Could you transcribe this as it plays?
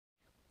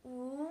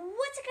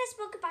what's up guys,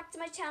 welcome back to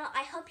my channel.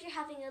 I hope you're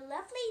having a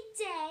lovely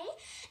day.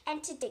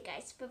 And today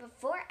guys, but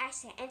before I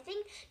say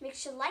anything, make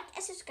sure to like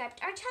and subscribe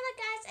to our channel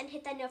guys and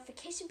hit that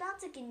notification bell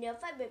to get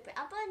notified when we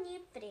upload a new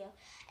video.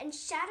 And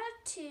shout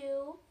out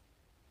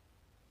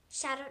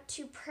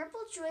to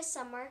Purple Joy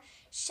Summer,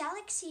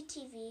 Shalaxy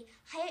TV,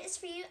 Hyatt is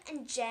for you,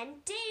 and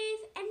Jen Dave.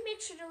 And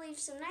make sure to leave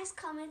some nice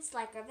comments,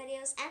 like our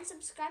videos, and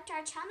subscribe to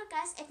our channel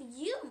guys if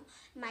you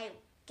might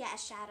get a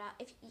shout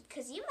out,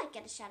 because you might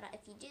get a shout out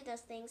if you do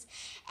those things.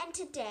 And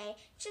today,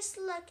 just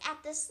look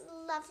at this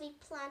lovely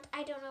plant.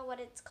 I don't know what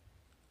it's called,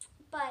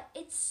 but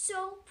it's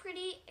so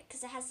pretty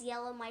because it has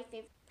yellow, my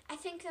favorite. I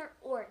think they're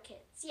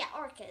orchids. Yeah,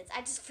 orchids.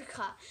 I just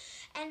forgot.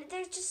 And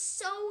they're just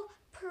so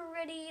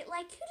pretty.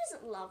 Like, who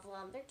doesn't love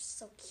them? They're just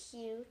so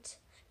cute.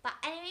 But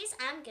anyways,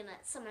 I'm gonna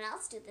let someone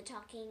else do the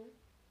talking.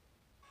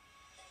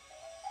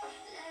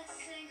 Let's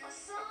sing a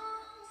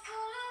song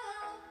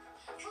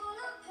full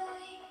of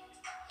pain.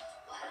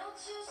 Why don't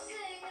you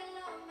sing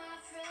along, my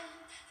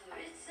friend? For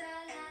it's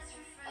our last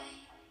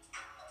refrain.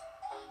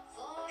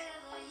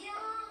 Forever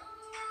young,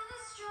 ever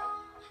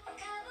strong,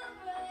 ever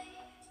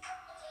brave.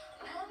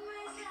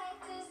 Memories like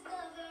this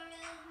never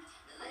end.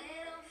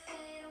 They don't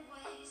fade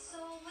away. So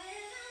when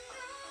I'm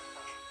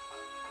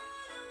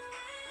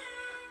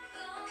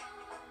gone,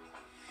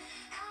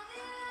 I'll be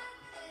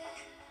right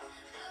there,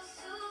 close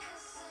to the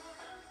sun.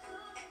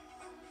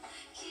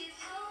 Keep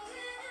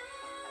holding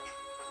on,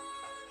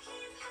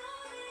 keep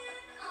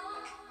holding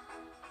on.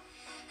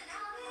 And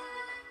I'll be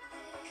right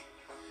there,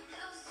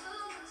 close to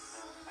the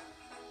sun,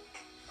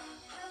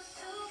 close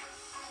to the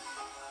sun.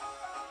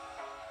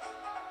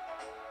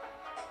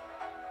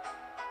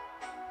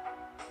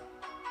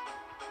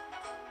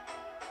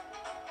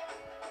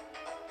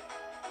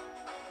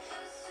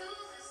 Close to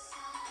the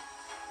sun.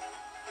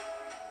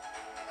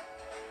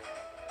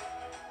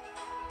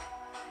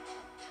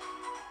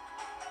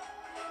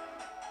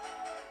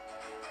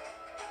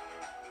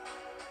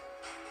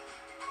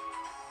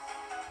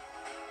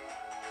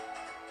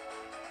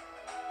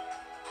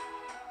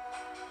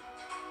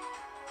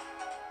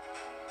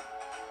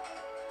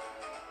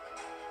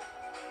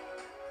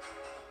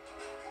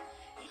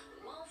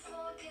 Won't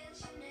forget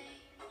your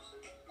name.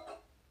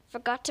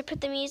 Forgot to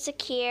put the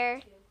music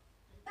here.